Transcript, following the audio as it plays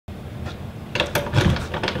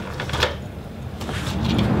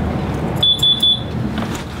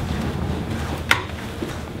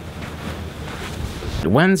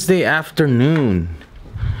Wednesday afternoon.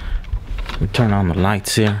 We turn on the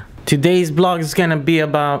lights here. Today's vlog is gonna be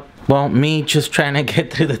about, well, me just trying to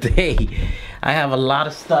get through the day. I have a lot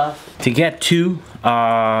of stuff to get to.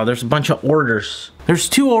 There's a bunch of orders. There's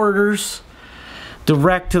 2 orders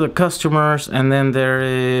direct to the customers, and then there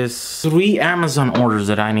is 3 Amazon orders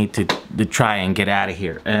that I need to try and get out of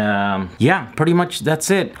here. Yeah, pretty much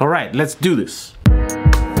that's it. All right, let's do this.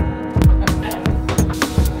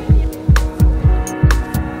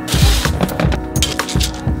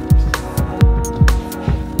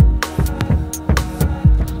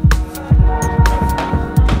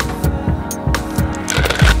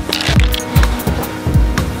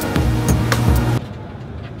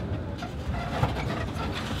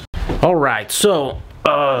 All right, so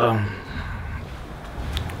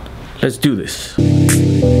let's do this.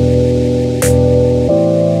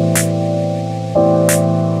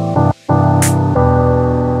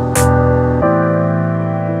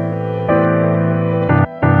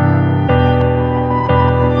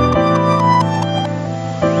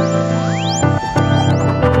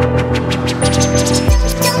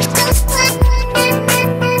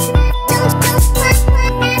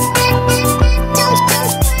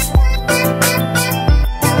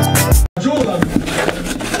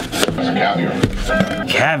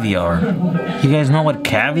 Caviar. You guys know what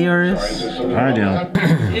caviar is? I don't.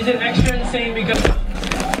 Is it extra insane because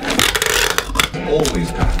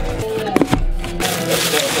always got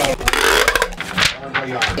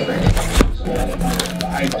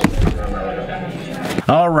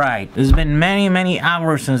All right, it's been many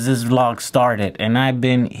hours since this vlog started, and I've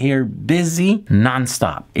been here busy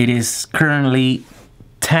non-stop. It is currently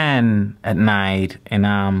 10 at night and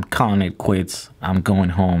I'm calling it quits. I'm going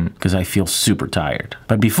home because I feel super tired.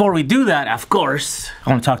 But before we do that, of course,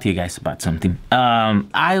 I want to talk to you guys about something.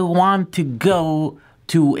 I want to go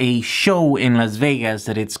to a show in Las Vegas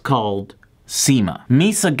that it's called SEMA.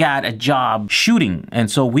 Misa got a job shooting, and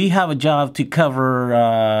so we have a job to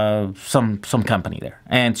cover some company there.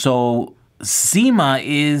 And so SEMA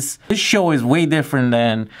this show is way different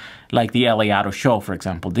than like the LA Auto Show, for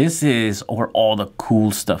example. This is where all the cool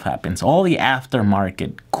stuff happens. All the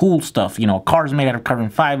aftermarket cool stuff, you know, cars made out of carbon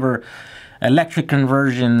fiber, electric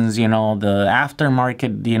conversions, you know, the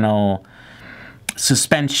aftermarket, you know,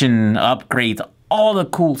 suspension upgrades, all the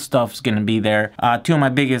cool stuff's gonna be there. 2 of my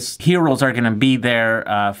biggest heroes are gonna be there.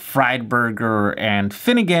 Friedberger and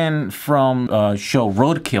Finnegan from show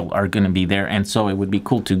Roadkill are gonna be there. And so it would be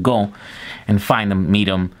cool to go and find them, meet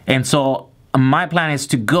them. And so my plan is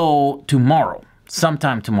to go tomorrow,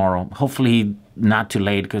 sometime tomorrow. Hopefully not too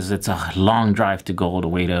late because it's a long drive to go all the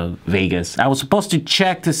way to Vegas. I was supposed to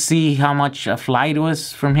check to see how much a flight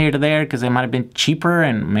was from here to there because it might have been cheaper,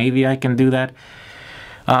 and maybe I can do that.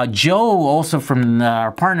 Joe, also from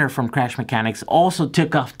our partner from Crash Mechanics, also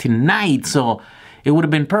took off tonight, so it would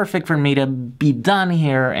have been perfect for me to be done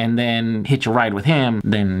here and then hitch a ride with him,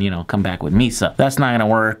 then, you know, come back with Misa. That's not gonna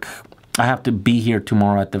work. I have to be here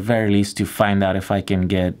tomorrow at the very least to find out if I can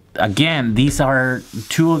get... Again, these are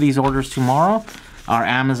 2 of these orders tomorrow are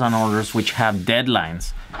Amazon orders which have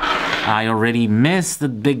deadlines. I already missed the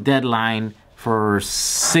big deadline for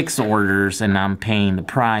 6 orders and I'm paying the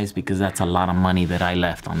price because that's a lot of money that I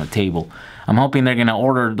left on the table. I'm hoping they're gonna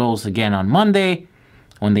order those again on Monday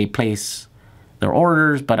when they place their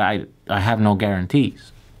orders, but I have no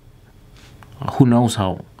guarantees. Who knows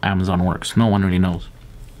how Amazon works? No one really knows.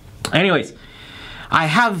 Anyways, I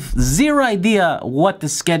have 0 idea what the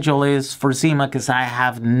schedule is for SEMA because I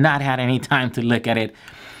have not had any time to look at it.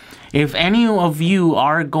 If any of you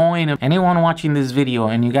are going, anyone watching this video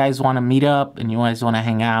and you guys want to meet up and you guys want to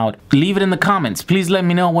hang out, leave it in the comments. Please let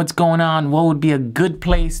me know what's going on, what would be a good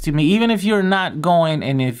place to meet. Even if you're not going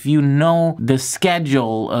and if you know the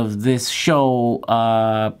schedule of this show,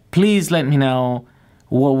 please let me know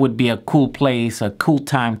what would be a cool place, a cool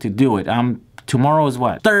time to do it. Tomorrow is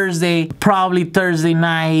what? Thursday, probably Thursday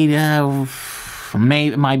night,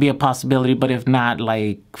 might be a possibility, but if not,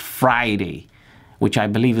 like Friday, which I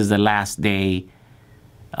believe is the last day,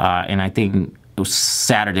 and I think it was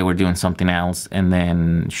Saturday we're doing something else, and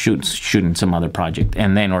then shooting some other project,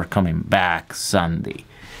 and then we're coming back Sunday.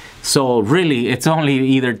 So really, it's only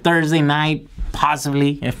either Thursday night,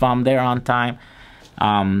 possibly, if I'm there on time,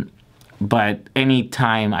 but any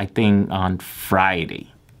time, I think, on Friday.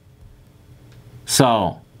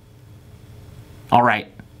 So, all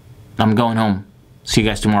right, I'm going home. See you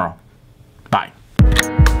guys tomorrow. Bye.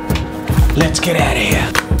 Let's get out of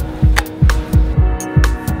here.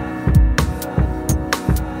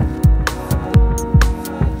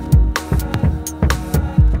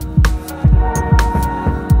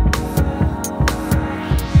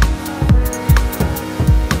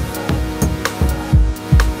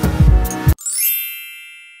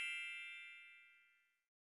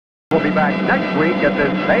 We'll be back next week at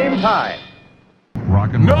this same time.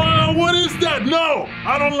 Rock and roll. No, what is that? No,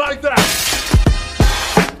 I don't like that.